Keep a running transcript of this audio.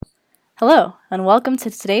Hello, and welcome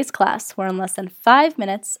to today's class, where in less than 5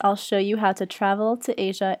 minutes, I'll show you how to travel to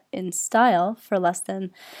Asia in style for less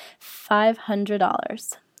than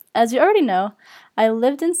 $500. As you already know, I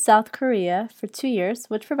lived in South Korea for 2 years,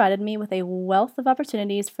 which provided me with a wealth of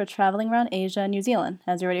opportunities for traveling around Asia and New Zealand,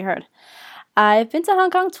 as you already heard. I've been to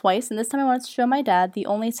Hong Kong twice, and this time I wanted to show my dad the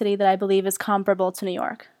only city that I believe is comparable to New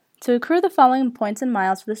York. To accrue the following points and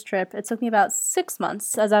miles for this trip, it took me about 6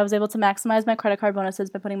 months, as I was able to maximize my credit card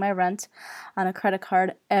bonuses by putting my rent on a credit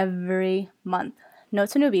card every month. Note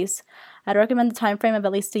to newbies, I'd recommend a time frame of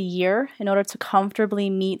at least a year in order to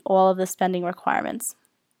comfortably meet all of the spending requirements.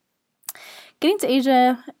 Getting to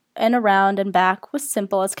Asia and around and back was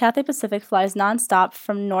simple, as Cathay Pacific flies nonstop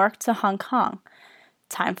from Newark to Hong Kong.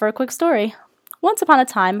 Time for a quick story. Once upon a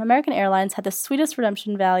time, American Airlines had the sweetest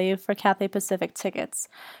redemption value for Cathay Pacific tickets.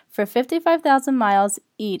 For 55,000 miles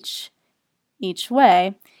each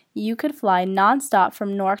way, you could fly nonstop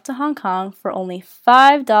from Newark to Hong Kong for only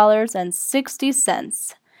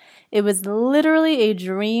 $5.60. It was literally a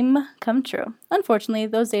dream come true. Unfortunately,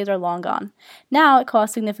 those days are long gone. Now it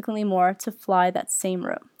costs significantly more to fly that same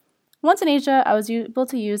route. Once in Asia, I was able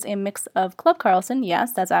to use a mix of Club Carlson,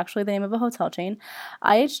 yes, that's actually the name of a hotel chain,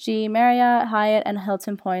 IHG, Marriott, Hyatt, and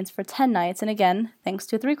Hilton points for 10 nights. And again, thanks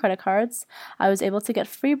to 3 credit cards, I was able to get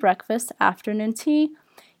free breakfast, afternoon tea,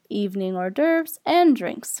 evening hors d'oeuvres, and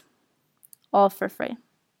drinks. All for free.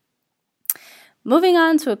 Moving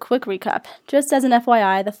on to a quick recap. Just as an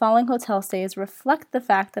FYI, the following hotel stays reflect the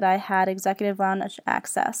fact that I had executive lounge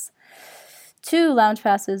access. 2 lounge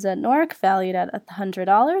passes at Newark, valued at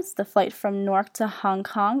 $100. The flight from Newark to Hong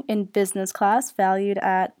Kong in business class, valued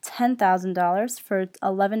at $10,000 for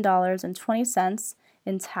 $11.20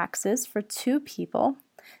 in taxes for 2 people.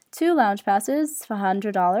 2 lounge passes for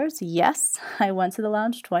 $100. Yes, I went to the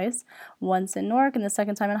lounge twice, once in Newark and the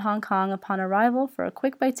second time in Hong Kong upon arrival for a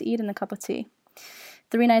quick bite to eat and a cup of tea.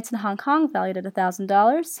 3 nights in Hong Kong, valued at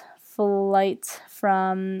 $1,000. Flight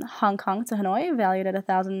from Hong Kong to Hanoi, valued at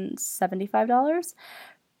 $1,075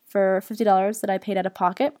 for $50 that I paid out of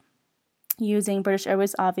pocket using British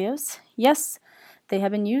Airways Avios. Yes, they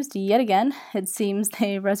have been used yet again. It seems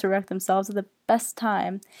they resurrect themselves at the best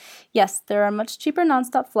time. Yes, there are much cheaper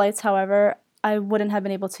nonstop flights, however, I wouldn't have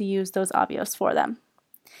been able to use those Avios for them.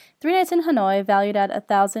 3 nights in Hanoi, valued at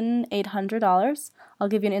 $1,800. I'll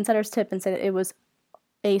give you an insider's tip and say that it was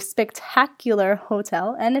a spectacular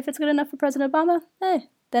hotel, and if it's good enough for President Obama,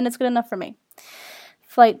 then it's good enough for me.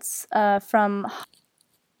 Flights from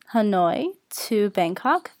Hanoi to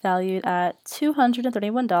Bangkok, valued at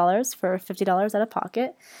 $231 for $50 out of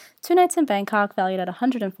pocket. 2 nights in Bangkok, valued at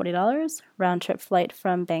 $140. Round-trip flight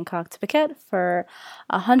from Bangkok to Phuket for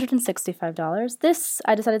 $165. This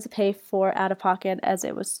I decided to pay for out of pocket as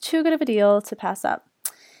it was too good of a deal to pass up.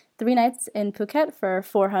 3 nights in Phuket for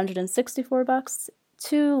 $464.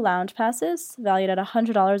 2 lounge passes, valued at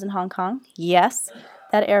 $100 in Hong Kong. Yes,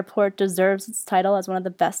 that airport deserves its title as one of the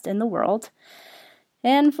best in the world.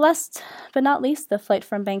 And last but not least, the flight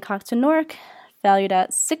from Bangkok to Newark, valued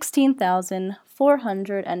at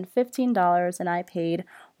 $16,415, and I paid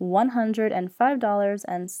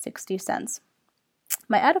 $105.60.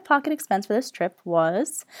 My out-of-pocket expense for this trip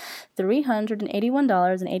was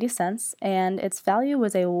 $381.80, and its value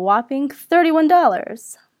was a whopping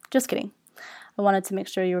 $31. Just kidding. I wanted to make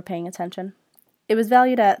sure you were paying attention. It was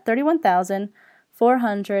valued at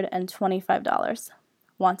 $31,425.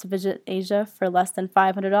 Want to visit Asia for less than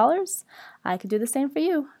 $500? I could do the same for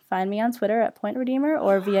you. Find me on Twitter at PointRedeemer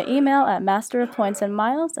or via email at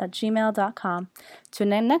masterofpointsandmiles@gmail.com.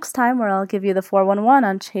 Tune in next time where I'll give you the 411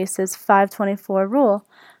 on Chase's 524 rule.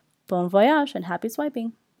 Bon voyage and happy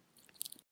swiping.